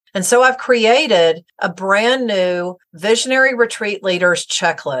And so I've created a brand new Visionary Retreat Leaders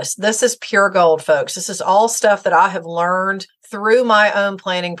checklist. This is pure gold, folks. This is all stuff that I have learned through my own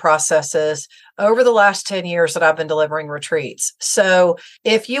planning processes over the last 10 years that I've been delivering retreats. So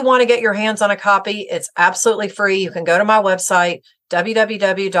if you want to get your hands on a copy, it's absolutely free. You can go to my website,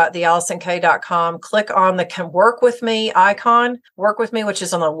 www.theallisonk.com, click on the Can Work With Me icon, Work With Me, which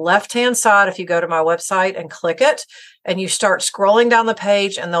is on the left-hand side if you go to my website and click it. And you start scrolling down the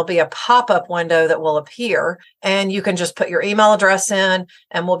page and there'll be a pop-up window that will appear. And you can just put your email address in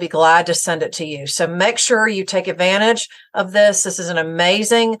and we'll be glad to send it to you. So make sure you take advantage of this. This is an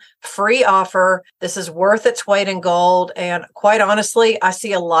amazing free offer. This is worth its weight in gold. And quite honestly, I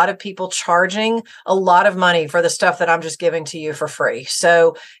see a lot of people charging a lot of money for the stuff that I'm just giving to you for free.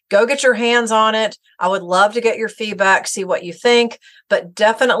 So go get your hands on it. I would love to get your feedback, see what you think, but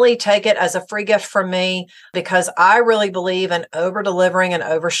definitely take it as a free gift from me because I really believe in over delivering and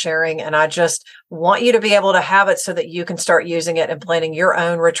oversharing. And I just want you to be able to have it so that you can start using it and planning your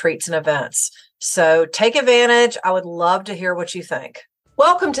own retreats and events. So take advantage. I would love to hear what you think.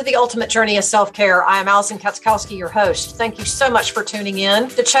 Welcome to the Ultimate Journey of Self-Care. I am Allison Katzkowski, your host. Thank you so much for tuning in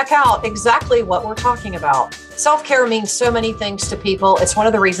to check out exactly what we're talking about. Self-care means so many things to people. It's one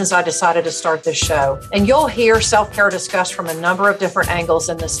of the reasons I decided to start this show. And you'll hear self-care discussed from a number of different angles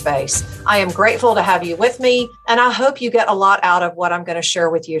in this space. I am grateful to have you with me, and I hope you get a lot out of what I'm going to share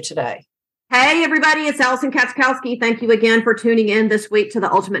with you today. Hey, everybody, it's Allison Katzkowski. Thank you again for tuning in this week to the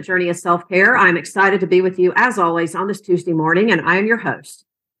Ultimate Journey of Self-Care. I'm excited to be with you, as always, on this Tuesday morning, and I am your host.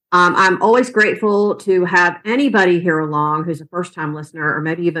 I'm always grateful to have anybody here along who's a first-time listener, or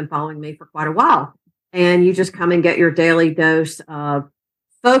maybe you've been following me for quite a while, and you just come and get your daily dose of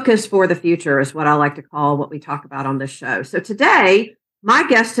focus for the future is what I like to call what we talk about on this show. So today, my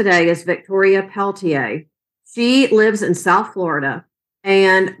guest today is Victoria Pelletier. She lives in South Florida.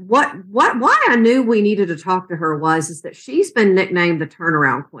 And why I knew we needed to talk to her is that she's been nicknamed the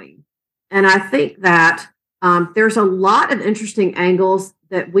turnaround queen. And I think that there's a lot of interesting angles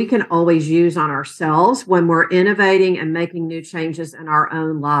that we can always use on ourselves when we're innovating and making new changes in our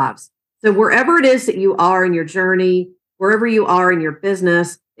own lives. So wherever it is that you are in your journey, wherever you are in your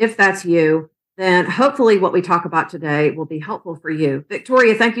business, if that's you, then hopefully what we talk about today will be helpful for you.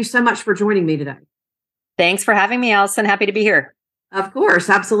 Victoria, thank you so much for joining me today. Thanks for having me, Allison. Happy to be here. Of course,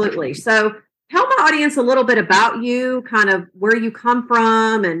 absolutely. So tell my audience a little bit about you, kind of where you come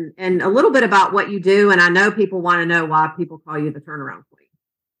from and a little bit about what you do. And I know people want to know why people call you the turnaround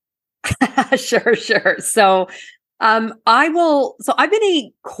queen. Sure. So I've been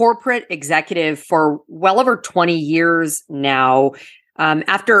a corporate executive for well over 20 years now.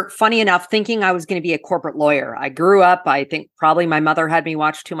 After, funny enough, thinking I was going to be a corporate lawyer. I grew up, I think probably my mother had me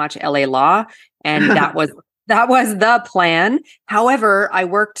watch too much LA Law, and that was the plan. However, I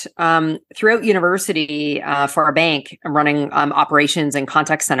worked throughout university for a bank running operations and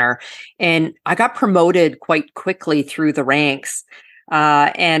contact center. And I got promoted quite quickly through the ranks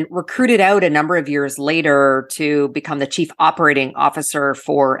and recruited out a number of years later to become the chief operating officer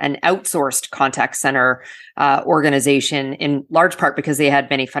for an outsourced contact center organization, in large part because they had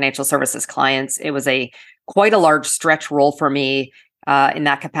many financial services clients. It was quite a large stretch role for me. In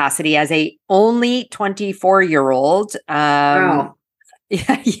that capacity as a only 24-year-old. Wow.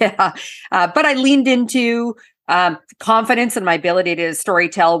 Yeah. But I leaned into confidence in my ability to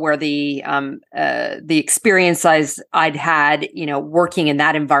storytell, where the experience I'd had, working in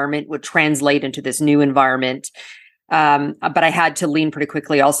that environment would translate into this new environment. But I had to lean pretty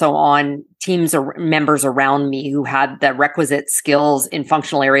quickly also on teams or members around me who had the requisite skills in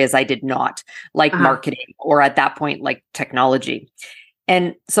functional areas I did not, like marketing, or at that point, like technology.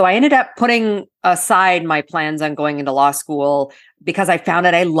 And so I ended up putting aside my plans on going into law school because I found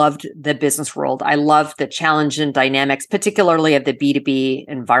that I loved the business world. I loved the challenge and dynamics, particularly of the B2B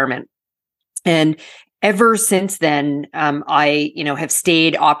environment. And ever since then, I have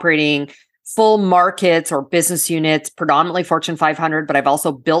stayed operating full markets or business units, predominantly Fortune 500, but I've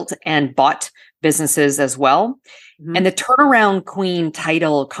also built and bought businesses as well. Mm-hmm. And the turnaround queen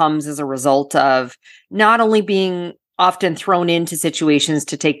title comes as a result of not only being often thrown into situations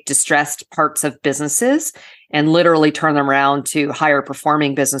to take distressed parts of businesses and literally turn them around to higher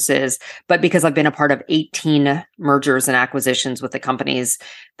performing businesses, but because I've been a part of 18 mergers and acquisitions with the companies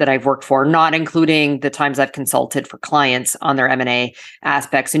that I've worked for, not including the times I've consulted for clients on their M&A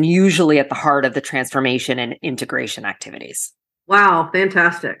aspects, and usually at the heart of the transformation and integration activities. Wow,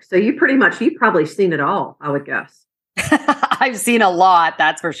 fantastic. So you've probably seen it all, I would guess. I've seen a lot,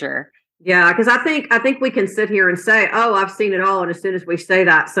 that's for sure. Yeah, because I think we can sit here and say, "Oh, I've seen it all," and as soon as we say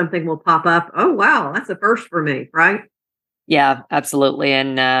that, something will pop up. Oh, wow, that's a first for me, right? Yeah, absolutely.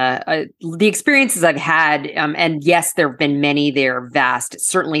 And the experiences I've had, and yes, there have been many, they're vast. It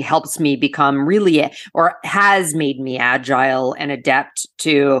certainly helps me become really, or has made me agile and adept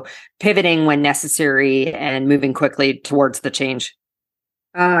to pivoting when necessary and moving quickly towards the change.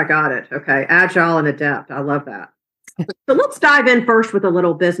 Ah, I got it. Okay. Agile and adept. I love that. So let's dive in first with a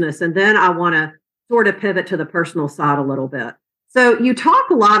little business, and then I want to sort of pivot to the personal side a little bit. So you talk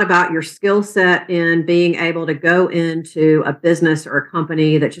a lot about your skill set in being able to go into a business or a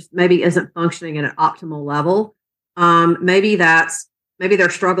company that just maybe isn't functioning at an optimal level. Maybe they're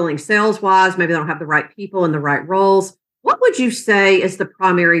struggling sales wise. Maybe they don't have the right people in the right roles. What would you say is the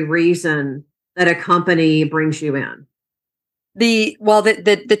primary reason that a company brings you in? The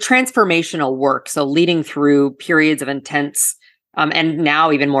transformational work, so leading through periods of intense and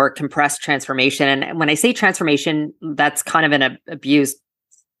now even more compressed transformation. And when I say transformation, that's kind of an abused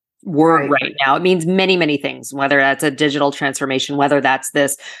word right now. It means many, many things, whether that's a digital transformation, whether that's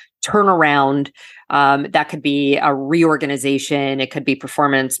this turnaround, that could be a reorganization, it could be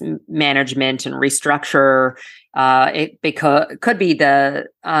performance management and restructure. Could be the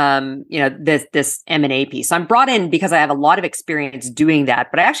this M&A piece. I'm brought in because I have a lot of experience doing that,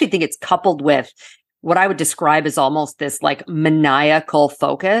 but I actually think it's coupled with what I would describe as almost this like maniacal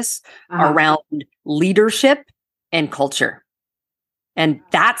focus around leadership and culture. And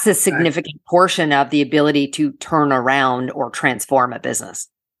that's a significant portion of the ability to turn around or transform a business.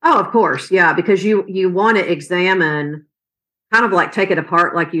 Oh, of course. Yeah, because you want to examine, kind of like take it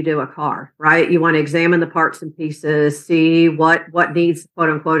apart like you do a car, right? You want to examine the parts and pieces, see what needs,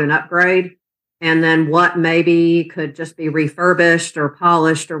 quote unquote, an upgrade, and then what maybe could just be refurbished or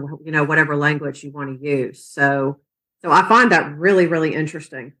polished, or whatever language you want to use. So I find that really, really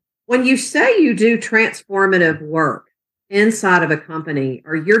interesting. When you say you do transformative work inside of a company,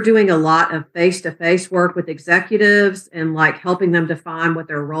 or you're doing a lot of face-to-face work with executives and like helping them define what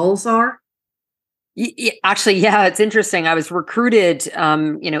their roles are? Actually, yeah, it's interesting. I was recruited,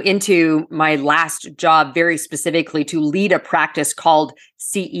 into my last job very specifically to lead a practice called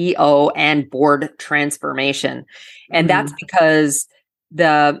CEO and board transformation, and that's because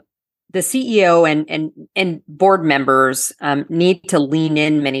the CEO and board members need to lean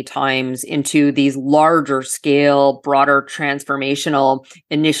in many times into these larger scale, broader transformational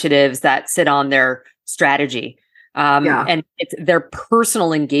initiatives that sit on their strategy. And it's their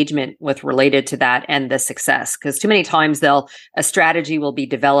personal engagement with related to that and the success. Because too many times a strategy will be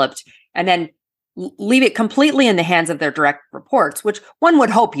developed and then leave it completely in the hands of their direct reports, which one would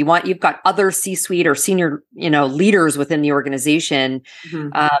hope. You've got other C-suite or senior, leaders within the organization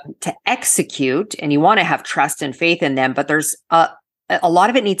to execute, and you want to have trust and faith in them. But there's a lot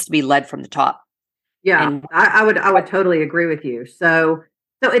of it needs to be led from the top. Yeah, and I would totally agree with you. So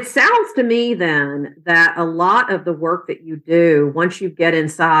it sounds to me then that a lot of the work that you do, once you get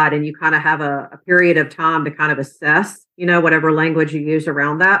inside and you kind of have a period of time to kind of assess, whatever language you use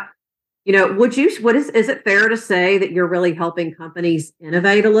around that, is it fair to say that you're really helping companies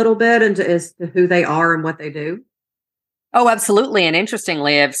innovate a little bit as to who they are and what they do? Oh, absolutely. And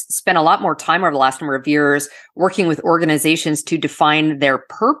interestingly, I've spent a lot more time over the last number of years working with organizations to define their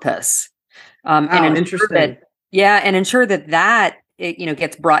purpose. And interesting. And ensure that it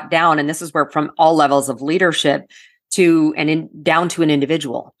gets brought down. And this is where from all levels of leadership down to an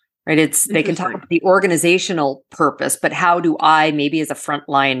individual, right? They can talk about the organizational purpose, but how do I, maybe as a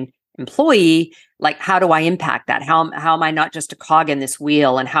frontline employee, like how do I impact that? How am I not just a cog in this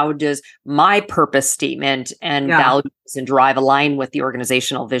wheel? And how does my purpose statement and values and drive align with the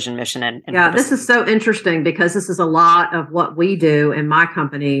organizational vision, mission, and purpose? This is so interesting because this is a lot of what we do in my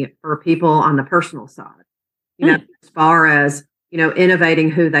company for people on the personal side, as far as,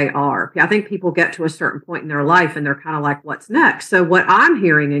 innovating who they are. I think people get to a certain point in their life and they're kind of like, what's next? So what I'm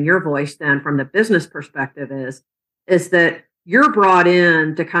hearing in your voice then from the business perspective is that you're brought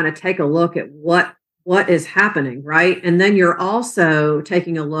in to kind of take a look at what is happening, right? And then you're also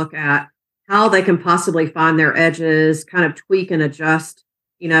taking a look at how they can possibly find their edges, kind of tweak and adjust,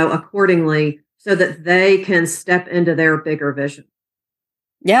 accordingly so that they can step into their bigger vision.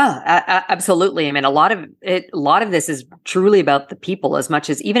 Yeah, absolutely. I mean, a lot of this is truly about the people as much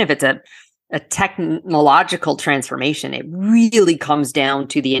as, even if it's a technological transformation, it really comes down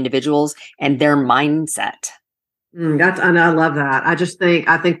to the individuals and their mindset. And I love that.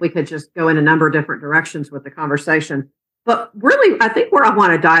 I think we could just go in a number of different directions with the conversation. But really, I think where I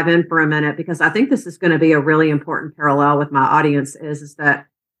want to dive in for a minute, because I think this is going to be a really important parallel with my audience, is that,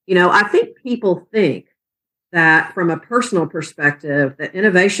 I think people think that from a personal perspective, that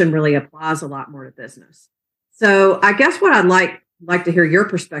innovation really applies a lot more to business. So I guess what I'd like like to hear your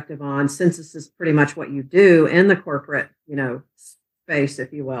perspective on, since this is pretty much what you do in the corporate, space,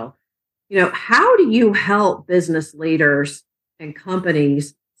 if you will. How do you help business leaders and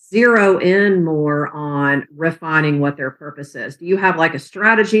companies zero in more on refining what their purpose is? Do you have like a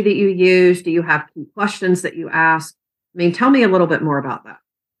strategy that you use? Do you have key questions that you ask? I mean, tell me a little bit more about that.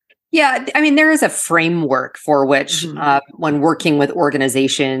 Yeah, I mean, there is a framework for which, when working with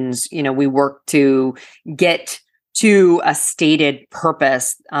organizations, we work to get to a stated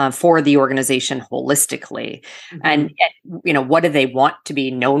purpose for the organization holistically. And, what do they want to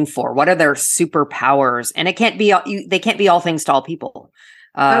be known for? What are their superpowers? And it can't be, they can't be all things to all people.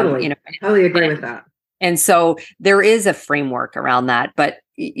 Totally. I totally agree with that. And so there is a framework around that. But,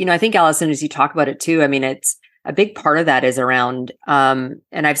 I think, Allison, as you talk about it too, I mean, it's a big part of that is around, and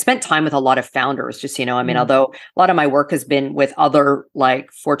I've spent time with a lot of founders, just, although a lot of my work has been with other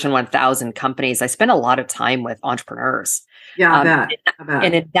like Fortune 1000 companies, I spend a lot of time with entrepreneurs. Yeah, I bet.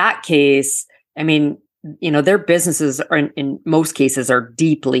 And in that case, I mean, their businesses are in most cases are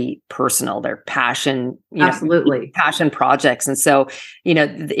deeply personal. They're passion, absolutely passion projects. And so,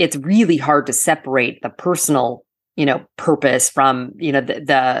 it's really hard to separate the personal purpose from,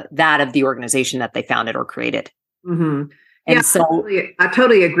 that of the organization that they founded or created. Mm-hmm. And so I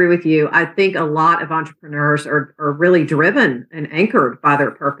totally agree with you. I think a lot of entrepreneurs are really driven and anchored by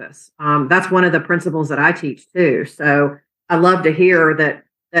their purpose. That's one of the principles that I teach too. So I love to hear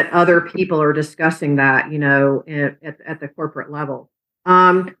that other people are discussing that, at the corporate level.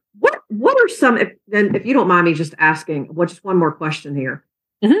 What are some, if you don't mind me just asking, just one more question here.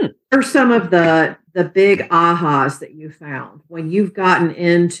 What are some of the big ahas that you found when you've gotten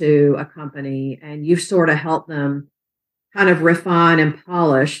into a company and you've sort of helped them kind of refine and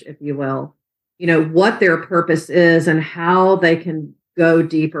polish, if you will, what their purpose is and how they can go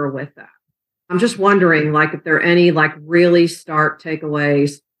deeper with that? I'm just wondering, like, if there are any like really stark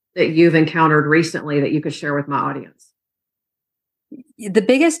takeaways that you've encountered recently that you could share with my audience. The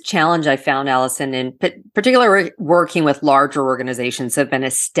biggest challenge I found, Allison, in particular working with larger organizations that have been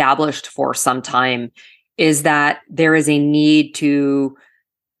established for some time, is that there is a need to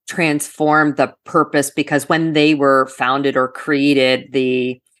transform the purpose, because when they were founded or created,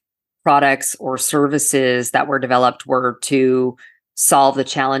 the products or services that were developed were to solve the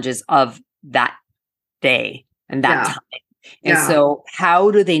challenges of that day and that time. And so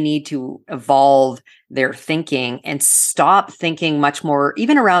how do they need to evolve their thinking and stop thinking much more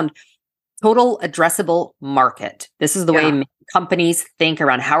even around total addressable market? This is the way companies think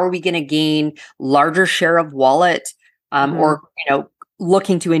around how are we going to gain larger share of wallet, or,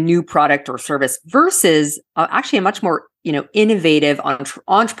 looking to a new product or service versus actually a much more, innovative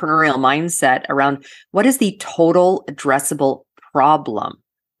entrepreneurial mindset around what is the total addressable problem.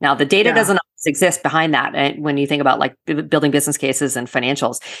 Now, the data doesn't always exist behind that, and when you think about like building business cases and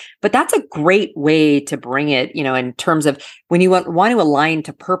financials, but that's a great way to bring it, in terms of when you want to align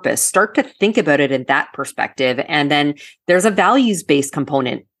to purpose, start to think about it in that perspective. And then there's a values-based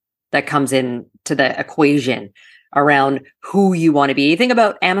component that comes in to the equation around who you want to be. You think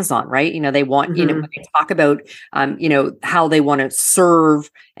about Amazon, right? They want, when they talk about, how they want to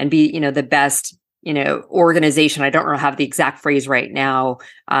serve and be, the best, organization. I don't have the exact phrase right now.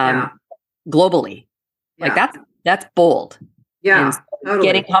 Globally, like that's bold. Yeah, totally.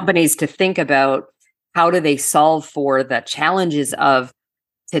 Getting companies to think about how do they solve for the challenges of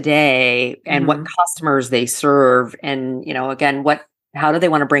today and what customers they serve, and again, how do they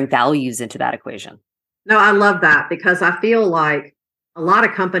want to bring values into that equation? No, I love that, because I feel like a lot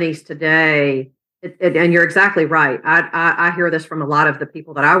of companies today. And you're exactly right. I hear this from a lot of the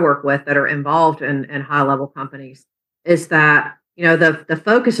people that I work with that are involved in high level companies, is that, the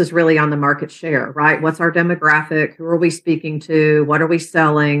focus is really on the market share, right? What's our demographic? Who are we speaking to? What are we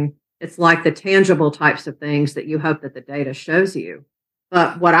selling? It's like the tangible types of things that you hope that the data shows you.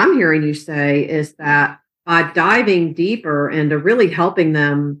 But what I'm hearing you say is that by diving deeper into really helping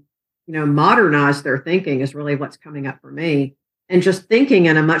them, modernize their thinking is really what's coming up for me. And just thinking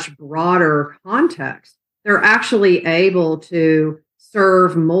in a much broader context, they're actually able to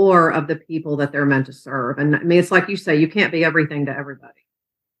serve more of the people that they're meant to serve. And I mean, it's like you say, you can't be everything to everybody.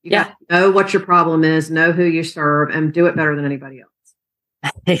 You got to know what your problem is, know who you serve, and do it better than anybody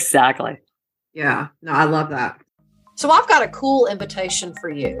else. Exactly. Yeah. No, I love that. So I've got a cool invitation for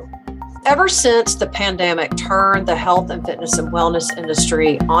you. Ever since the pandemic turned the health and fitness and wellness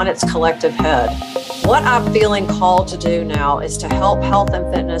industry on its collective head, what I'm feeling called to do now is to help health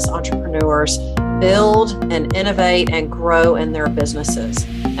and fitness entrepreneurs build and innovate and grow in their businesses.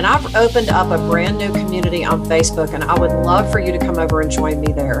 And I've opened up a brand new community on Facebook, and I would love for you to come over and join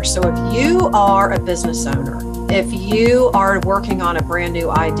me there. So if you are a business owner If you are working on a brand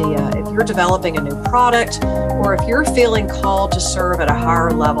new idea, if you're developing a new product, or if you're feeling called to serve at a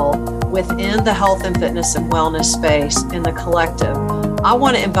higher level within the health and fitness and wellness space in the collective, I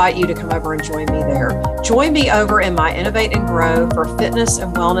want to invite you to come over and join me there. Join me over in my Innovate and Grow for fitness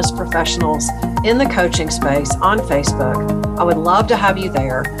and wellness professionals in the coaching space on Facebook. I would love to have you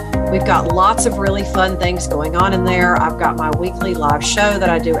there. We've got lots of really fun things going on in there. I've got my weekly live show that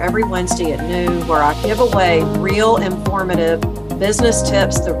I do every Wednesday at noon where I give away real informative business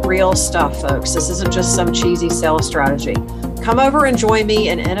tips, the real stuff, folks. This isn't just some cheesy sales strategy. Come over and join me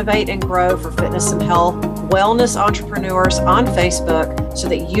and Innovate and Grow for fitness and health, wellness entrepreneurs on Facebook so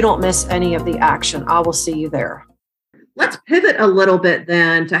that you don't miss any of the action. I will see you there. Let's pivot a little bit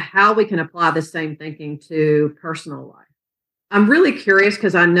then to how we can apply the same thinking to personal life. I'm really curious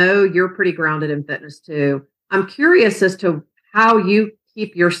because I know you're pretty grounded in fitness too. I'm curious as to how you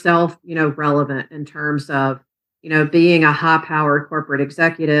keep yourself, relevant in terms of, being a high-powered corporate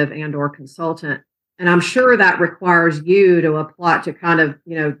executive and or consultant. And I'm sure that requires you to apply to kind of,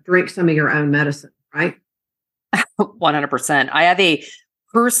 drink some of your own medicine, right? 100%. I have a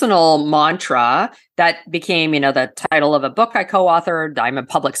personal mantra that became, the title of a book I co-authored. I'm a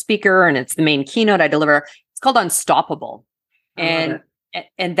public speaker and it's the main keynote I deliver. It's called Unstoppable. And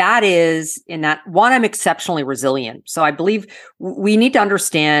that is in that one, I'm exceptionally resilient. So I believe we need to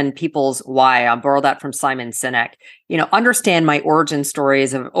understand people's why. I'll borrow that from Simon Sinek. Understand my origin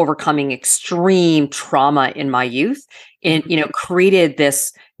stories of overcoming extreme trauma in my youth and, created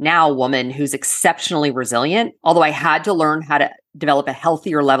this now woman who's exceptionally resilient, although I had to learn how to develop a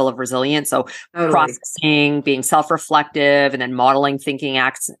healthier level of resilience. So processing, being self-reflective, and then modeling thinking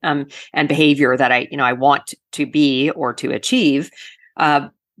acts and behavior that I want to be or to achieve.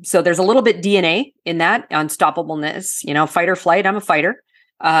 So there's a little bit DNA in that unstoppableness, fight or flight. I'm a fighter.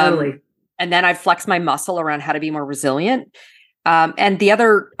 And then I flex my muscle around how to be more resilient. And the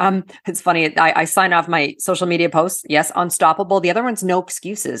other, it's funny, I sign off my social media posts. Yes, unstoppable. The other one's no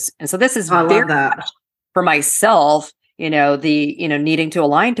excuses. And so this is very much for myself, needing to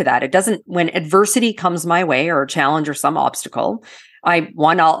align to that. It doesn't, when adversity comes my way or a challenge or some obstacle, I'll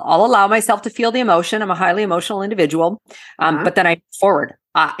allow myself to feel the emotion. I'm a highly emotional individual, but then I move forward.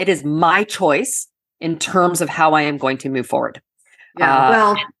 It is my choice in terms of how I am going to move forward.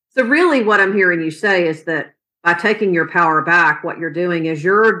 Yeah. So really what I'm hearing you say is that by taking your power back, what you're doing is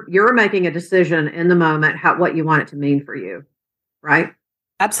you're making a decision in the moment, what you want it to mean for you. Right?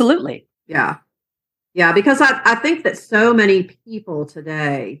 Absolutely. Yeah. Yeah. Because I think that so many people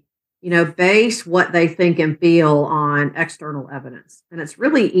today, base what they think and feel on external evidence. And it's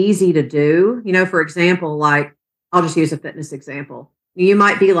really easy to do. For example, like I'll just use a fitness example. You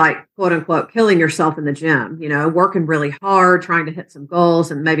might be like, quote unquote, killing yourself in the gym, working really hard, trying to hit some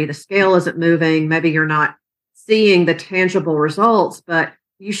goals, and maybe the scale isn't moving. Maybe you're not seeing the tangible results, but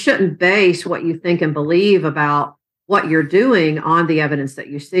you shouldn't base what you think and believe about what you're doing on the evidence that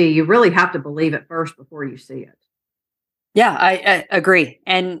you see. You really have to believe it first before you see it. Yeah, I agree.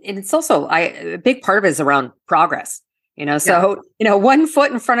 And it's also, a big part of it is around progress, so, one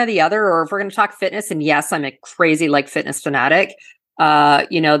foot in front of the other, or if we're going to talk fitness, and yes, I'm a crazy, fitness fanatic, then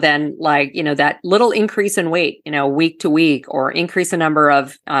that little increase in weight, week to week, or increase the number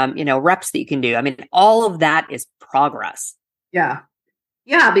of, reps that you can do. I mean, all of that is progress. Yeah.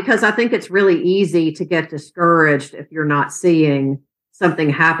 Yeah. Because I think it's really easy to get discouraged if you're not seeing something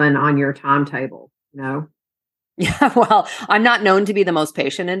happen on your timetable, Yeah, well, I'm not known to be the most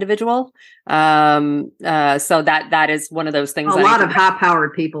patient individual. So that is one of those things. A lot of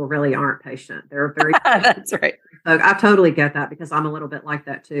high-powered people really aren't patient. They're very That's right. So I totally get that because I'm a little bit like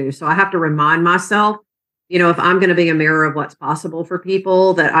that too. So I have to remind myself, if I'm going to be a mirror of what's possible for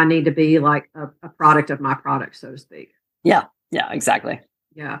people, that I need to be like a product of my product, so to speak. Yeah. Yeah, exactly.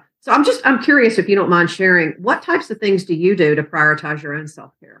 Yeah. So I'm curious if you don't mind sharing, what types of things do you do to prioritize your own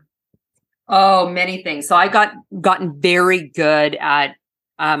self-care? Oh, many things. So I gotten very good at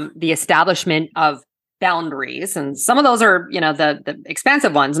the establishment of boundaries, and some of those are, the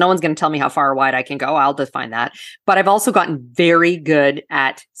expansive ones. No one's going to tell me how far or wide I can go. I'll define that. But I've also gotten very good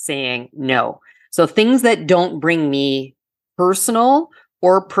at saying no. So things that don't bring me personal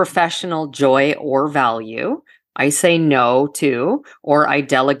or professional joy or value, I say no to, or I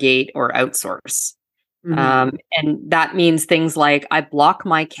delegate or outsource. Mm-hmm. And that means things like I block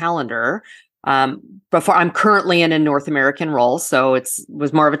my calendar before. I'm currently in a North American role, so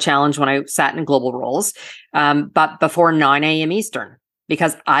was more of a challenge when I sat in global roles. But before 9 a.m. Eastern,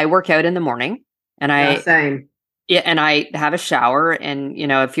 because I work out in the morning, and same. Yeah, and I have a shower, and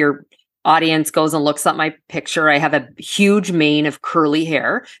if you're audience goes and looks at my picture, I have a huge mane of curly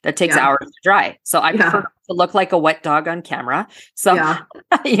hair that takes hours to dry. So I prefer to look like a wet dog on camera. So,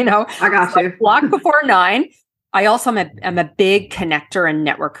 you know, I got you. Block before 9. I also am a big connector and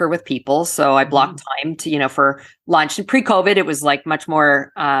networker with people. So I block time to, you know, for lunch. And pre-COVID, it was like much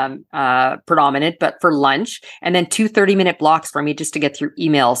more predominant, but for lunch, and then 2 30-minute blocks for me just to get through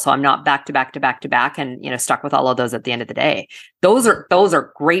emails. So I'm not back to back to back to back and, you know, stuck with all of those at the end of the day. Those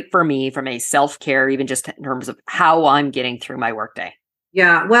are great for me from a self-care, even just in terms of how I'm getting through my workday.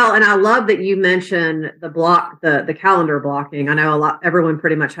 Yeah. Well, and I love that you mentioned the calendar blocking. I know everyone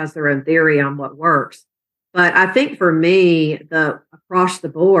pretty much has their own theory on what works. But I think for me, the across the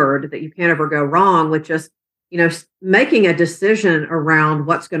board that you can't ever go wrong with just, you know, making a decision around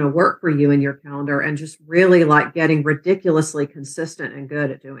what's going to work for you in your calendar and just really like getting ridiculously consistent and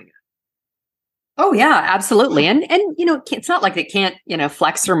good at doing it. Oh yeah, absolutely. And you know, it's not like it can't, you know,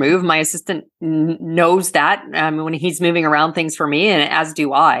 flex or move. My assistant knows that when he's moving around things for me, and as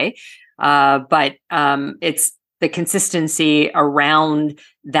do I. But it's the consistency around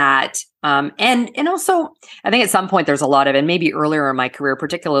that. And also, I think at some point there's a lot of, and maybe earlier in my career,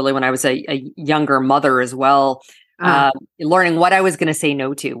 particularly when I was a younger mother as well, learning what I was going to say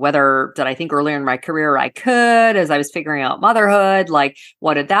no to, whether did I think earlier in my career I could, as I was figuring out motherhood, like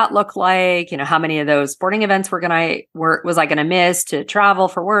what did that look like? You know, how many of those sporting events was I going to miss to travel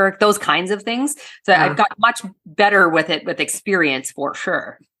for work? Those kinds of things. So I've got much better with it with experience for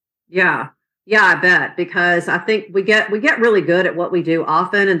sure. Yeah. Yeah, I bet, because I think we get really good at what we do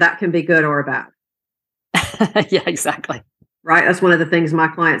often, and that can be good or bad. Yeah, exactly. Right. That's one of the things my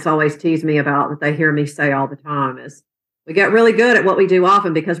clients always tease me about, that they hear me say all the time, is we get really good at what we do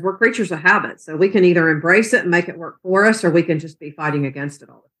often because we're creatures of habit. So we can either embrace it and make it work for us, or we can just be fighting against it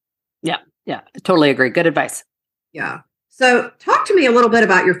all the time. Yeah, I totally agree. Good advice. Yeah. So talk to me a little bit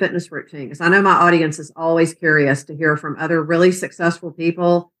about your fitness routine, because I know my audience is always curious to hear from other really successful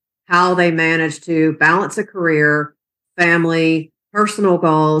people how they manage to balance a career, family, personal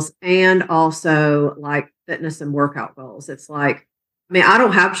goals, and also like fitness and workout goals. It's like, I mean, I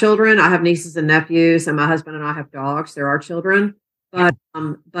don't have children. I have nieces and nephews, and my husband and I have dogs. There are children, but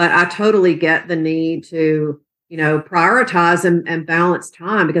I totally get the need to, you know, prioritize and balance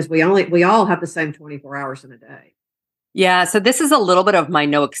time, because we all have the same 24 hours in a day. Yeah. So this is a little bit of my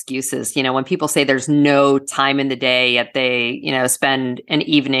no excuses. You know, when people say there's no time in the day, yet they, you know, spend an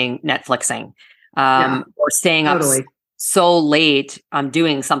evening Netflixing or staying up so late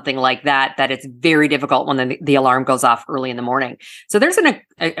doing something like that it's very difficult when the alarm goes off early in the morning. So there's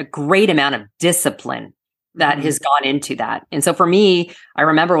a great amount of discipline that has gone into that. And so for me, I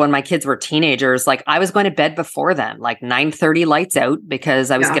remember when my kids were teenagers, like I was going to bed before them, like 9:30 lights out, because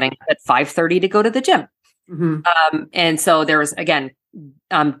I was getting up at 5:30 to go to the gym. And so there was, again,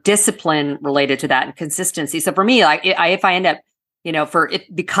 discipline related to that and consistency. So for me, like if I end up, you know,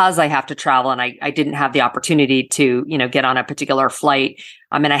 because I have to travel and I didn't have the opportunity to, you know, get on a particular flight,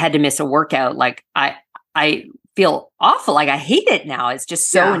 and I had to miss a workout, like I feel awful. Like I hate it now. It's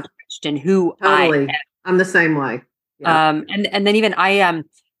just so entrenched in who I am. I'm the same way. Yeah. And then even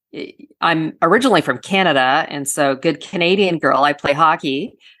I'm originally from Canada, and so good Canadian girl, I play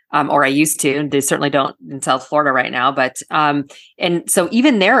hockey. Or I used to, and they certainly don't in South Florida right now. But, and so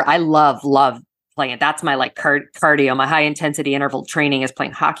even there, I love playing it. That's my like cardio. My high intensity interval training is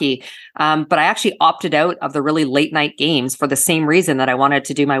playing hockey. But I actually opted out of the really late night games for the same reason that I wanted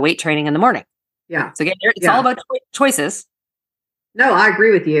to do my weight training in the morning. Yeah. So again, it's all about choices. No, I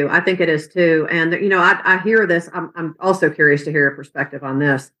agree with you. I think it is too. And, you know, I hear this. I'm also curious to hear your perspective on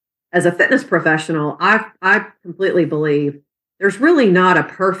this. As a fitness professional, I completely believe there's really not a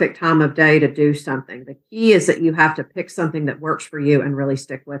perfect time of day to do something. The key is that you have to pick something that works for you and really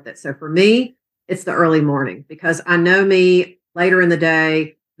stick with it. So for me, it's the early morning, because I know me later in the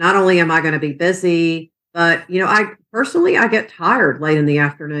day, not only am I going to be busy, but, you know, I get tired late in the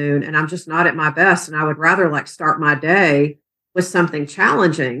afternoon and I'm just not at my best. And I would rather like start my day with something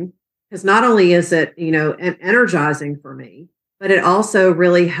challenging, because not only is it, you know, energizing for me, but it also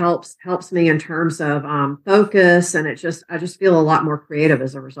really helps me in terms of focus, and I just feel a lot more creative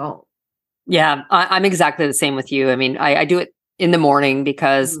as a result. Yeah, I'm exactly the same with you. I mean, I do it in the morning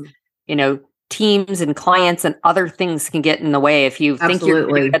because, you know, teams and clients and other things can get in the way. If you think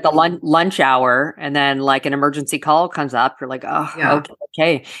you're at the lunch hour and then like an emergency call comes up, you're like, oh,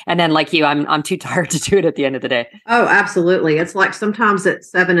 okay. And then like you, I'm too tired to do it at the end of the day. Oh, absolutely. It's like sometimes at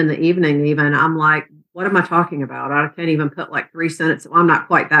 7 p.m, even I'm like, what am I talking about? I can't even put like 3 sentences. Well, I'm not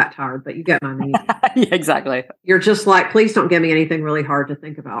quite that tired, but you get my meaning. Yeah, exactly. You're just like, please don't give me anything really hard to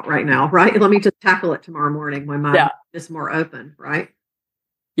think about right now, right? Let me just tackle it tomorrow morning when my mind is more open, right?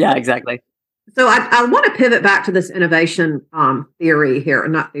 Yeah, exactly. So I want to pivot back to this innovation theory here,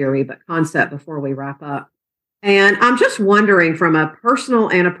 not theory, but concept before we wrap up. And I'm just wondering, from a personal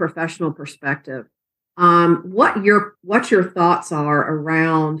and a professional perspective, what your thoughts are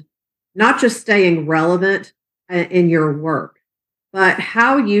around not just staying relevant in your work, but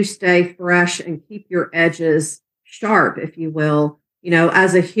how you stay fresh and keep your edges sharp, if you will,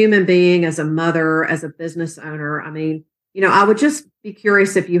 as a human being, as a mother, as a business owner. I mean, I would just be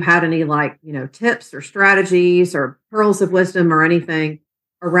curious if you had any tips or strategies or pearls of wisdom or anything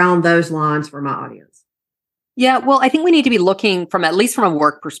around those lines for my audience. Yeah, well, I think we need to be looking from, at least from a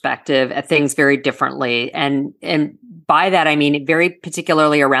work perspective, at things very differently. And by that, I mean very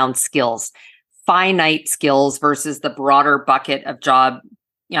particularly around skills, finite skills versus the broader bucket of job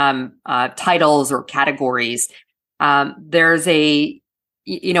titles or categories. There's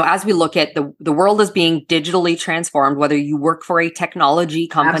as we look at the world is being digitally transformed, whether you work for a technology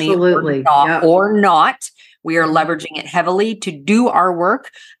company Absolutely. or not, we are leveraging it heavily to do our work,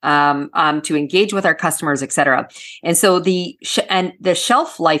 to engage with our customers, et cetera. And so the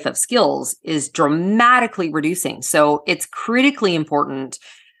shelf life of skills is dramatically reducing. So it's critically important.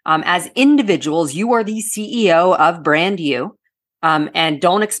 As individuals, you are the CEO of brand you. And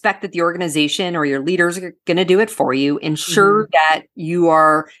don't expect that the organization or your leaders are going to do it for you. Ensure that you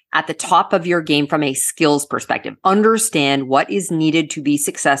are at the top of your game from a skills perspective. Understand what is needed to be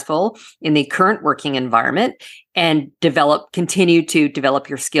successful in the current working environment and continue to develop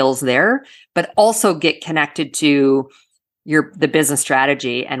your skills there, but also get connected to the business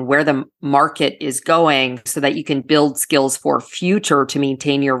strategy and where the market is going so that you can build skills for future to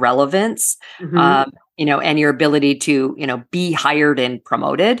maintain your relevance. And your ability to, be hired and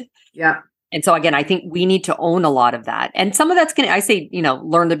promoted. Yeah. And so again, I think we need to own a lot of that. And some of that's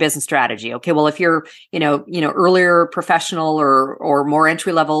learn the business strategy. Okay, well, if you're, earlier professional or more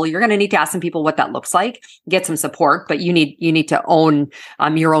entry level, you're going to need to ask some people what that looks like, get some support, but you need to own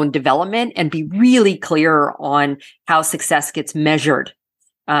your own development and be really clear on how success gets measured,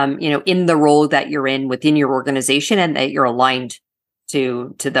 in the role that you're in within your organization and that you're aligned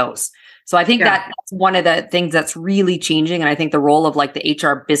to those. So I think that's one of the things that's really changing. And I think the role of the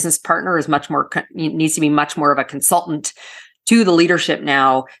HR business partner is needs to be much more of a consultant to the leadership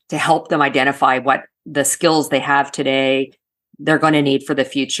now to help them identify what the skills they have today they're going to need for the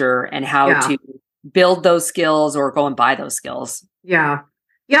future and how to build those skills or go and buy those skills. Yeah.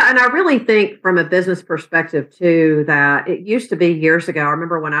 Yeah. And I really think from a business perspective too, that it used to be years ago. I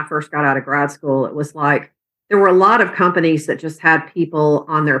remember when I first got out of grad school, it was like, there were a lot of companies that just had people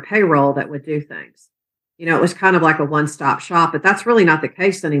on their payroll that would do things. It was kind of like a one-stop shop, but that's really not the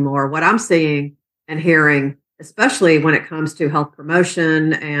case anymore. What I'm seeing and hearing, especially when it comes to health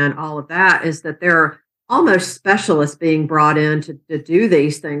promotion and all of that, is that there are almost specialists being brought in to do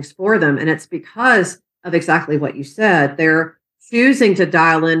these things for them. And it's because of exactly what you said. They're choosing to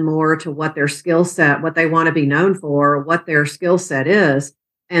dial in more to what their skill set, what they want to be known for, what their skill set is,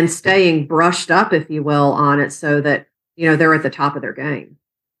 and staying brushed up, if you will, on it so that, they're at the top of their game.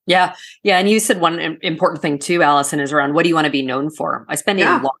 Yeah. Yeah. And you said one important thing too, Allison, is around what do you want to be known for? I spend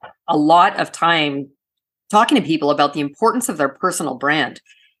a lot of time talking to people about the importance of their personal brand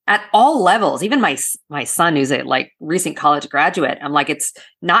at all levels. Even my son, who's a recent college graduate, I'm like, it's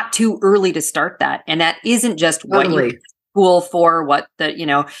not too early to start that. And that isn't just what you school for, what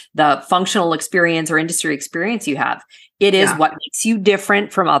the functional experience or industry experience you have. It is what makes you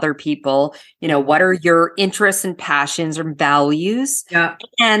different from other people. What are your interests and passions or values? Yeah.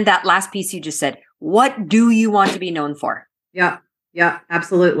 And that last piece you just said, what do you want to be known for? Yeah. Yeah,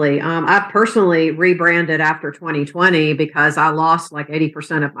 absolutely. I personally rebranded after 2020 because I lost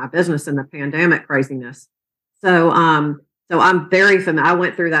 80% of my business in the pandemic craziness. So I'm very familiar. I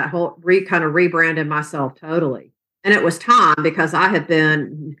went through that whole kind of rebranded myself totally. And it was time because I had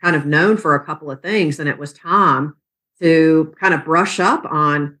been kind of known for a couple of things, and it was time to kind of brush up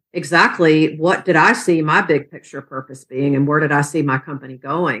on exactly what did I see my big picture purpose being and where did I see my company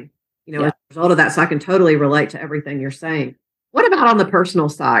going, as a result of that. So I can totally relate to everything you're saying. What about on the personal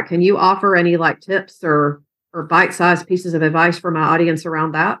side? Can you offer any tips or bite-sized pieces of advice for my audience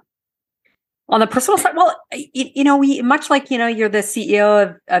around that? On the personal side, well, we much like, you're the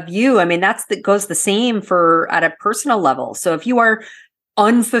CEO of you. I mean, that goes the same for at a personal level. So if you are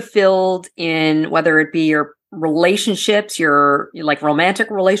unfulfilled in whether it be your relationships, your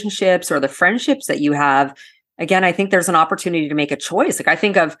romantic relationships or the friendships that you have, again, I think there's an opportunity to make a choice. I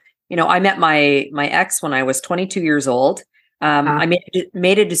think of, I met my ex when I was 22 years old. I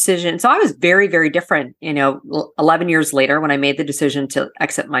made a decision. So I was very, very different, 11 years later when I made the decision to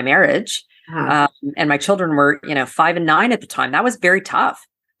exit my marriage. And my children were, 5 and 9 at the time. That was very tough.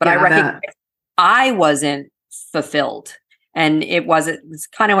 but Yeah, I recognized I wasn't fulfilled. And it's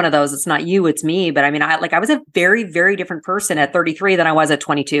kind of one of those, it's not you, it's me. But I mean, I was a very, very different person at 33 than I was at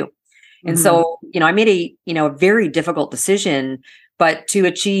 22. And so, I made a very difficult decision, but to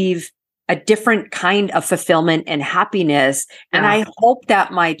achieve a different kind of fulfillment and happiness. And I hope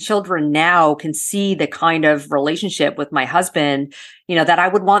that my children now can see the kind of relationship with my husband, that I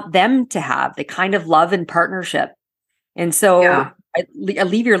would want them to have, the kind of love and partnership. And so I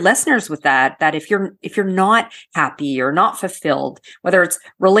leave your listeners with that if you're not happy or not fulfilled, whether it's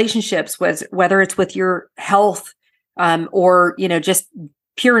relationships, whether it's with your health, or, just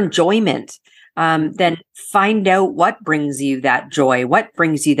pure enjoyment, then find out what brings you that joy, what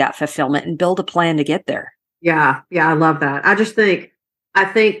brings you that fulfillment, and build a plan to get there. Yeah. I love that. I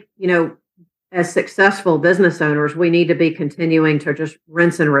think, as successful business owners, we need to be continuing to just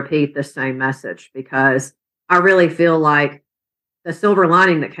rinse and repeat the same message, because I really feel like the silver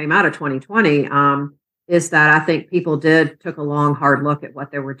lining that came out of 2020 is that I think people took a long, hard look at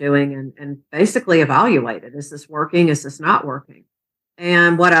what they were doing and basically evaluated, is this working? Is this not working?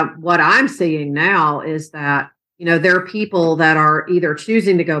 And what I'm seeing now is that, there are people that are either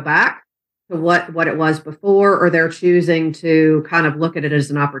choosing to go back to what it was before, or they're choosing to kind of look at it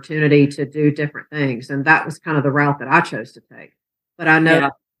as an opportunity to do different things. And that was kind of the route that I chose to take. But I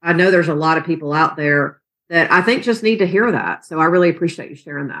know there's a lot of people out there that I think just need to hear that. So I really appreciate you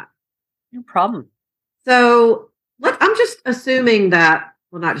sharing that. No problem. So I'm just assuming that,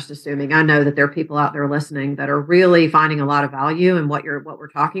 well, not just assuming, I know that there are people out there listening that are really finding a lot of value in what we're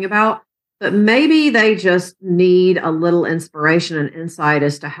talking about, but maybe they just need a little inspiration and insight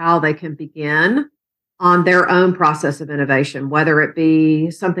as to how they can begin on their own process of innovation, whether it be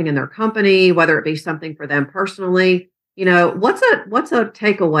something in their company, whether it be something for them personally. What's a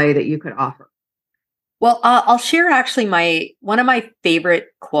takeaway that you could offer? Well, I'll share actually one of my favorite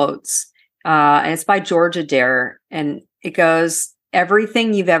quotes, and it's by George Adair, and it goes,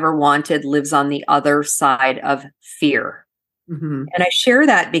 "Everything you've ever wanted lives on the other side of fear." And I share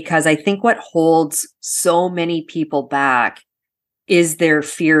that because I think what holds so many people back is their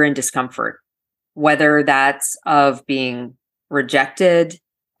fear and discomfort, whether that's of being rejected,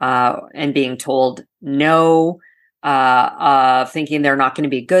 and being told no, thinking they're not going to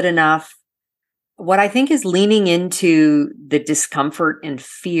be good enough. What I think is leaning into the discomfort and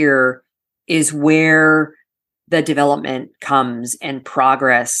fear is where the development comes and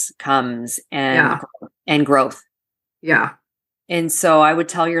progress comes and growth. Yeah. And so I would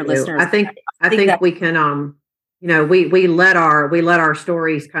tell your listeners, I think that we can, we let our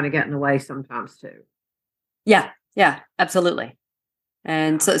stories kind of get in the way sometimes too. Yeah, absolutely.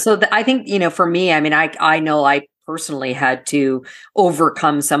 And so I think, for me, I mean, I know I personally had to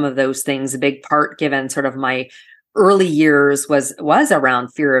overcome some of those things. A big part, given sort of my early years, was around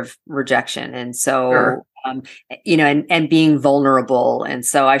fear of rejection. And so, and being vulnerable. And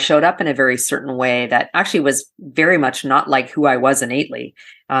so I showed up in a very certain way that actually was very much not like who I was innately.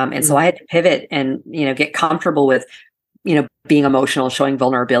 And so I had to pivot and, get comfortable with, being emotional, showing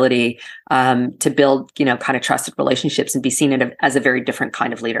vulnerability, to build, kind of trusted relationships and be seen as a very different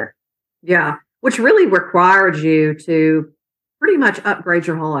kind of leader. Yeah. Which really required you to pretty much upgrade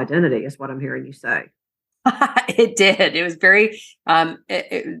your whole identity, is what I'm hearing you say. It did. It was very,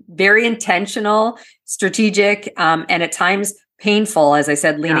 very intentional, strategic, and at times painful, as I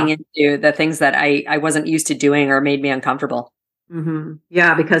said, leaning into the things that I wasn't used to doing or made me uncomfortable.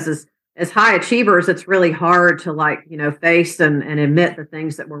 Yeah, because as high achievers, it's really hard to face and admit the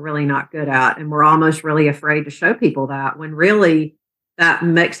things that we're really not good at. And we're almost really afraid to show people that, when really that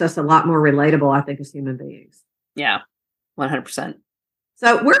makes us a lot more relatable, I think, as human beings. Yeah, 100%.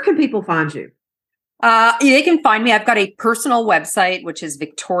 So where can people find you? They can find me. I've got a personal website, which is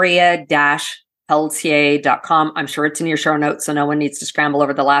victoria-pelletier.com. I'm sure it's in your show notes, so no one needs to scramble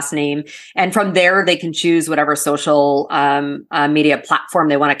over the last name. And from there, they can choose whatever social media platform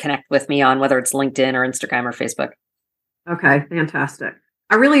they want to connect with me on, whether it's LinkedIn or Instagram or Facebook. Okay, fantastic.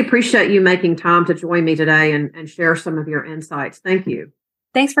 I really appreciate you making time to join me today and share some of your insights. Thank you.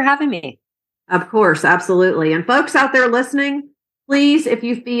 Thanks for having me. Of course, absolutely. And folks out there listening, please, if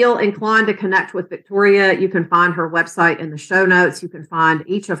you feel inclined to connect with Victoria, you can find her website in the show notes. You can find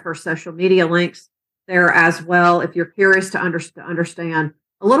each of her social media links there as well. If you're curious to understand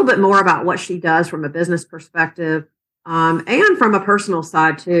a little bit more about what she does from a business perspective, and from a personal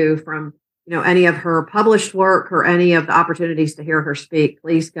side too, from any of her published work or any of the opportunities to hear her speak,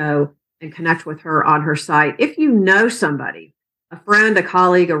 please go and connect with her on her site. If you know somebody, a friend, a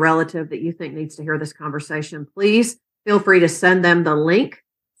colleague, a relative that you think needs to hear this conversation, please feel free to send them the link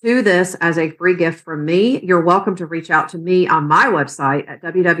to this as a free gift from me, you're welcome to reach out to me on my website at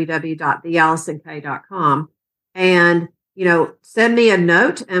www.theallisonk.com and, send me a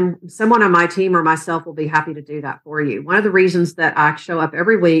note, and someone on my team or myself will be happy to do that for you. One of the reasons that I show up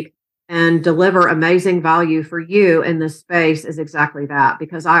every week and deliver amazing value for you in this space is exactly that,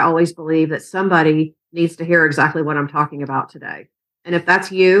 because I always believe that somebody needs to hear exactly what I'm talking about today. And if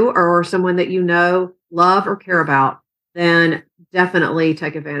that's you or someone that you know, love, or care about, then definitely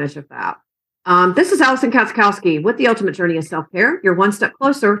take advantage of that. This is Allison Katzkowski with The Ultimate Journey of Self-Care. You're one step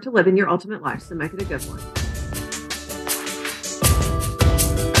closer to living your ultimate life, so make it a good one.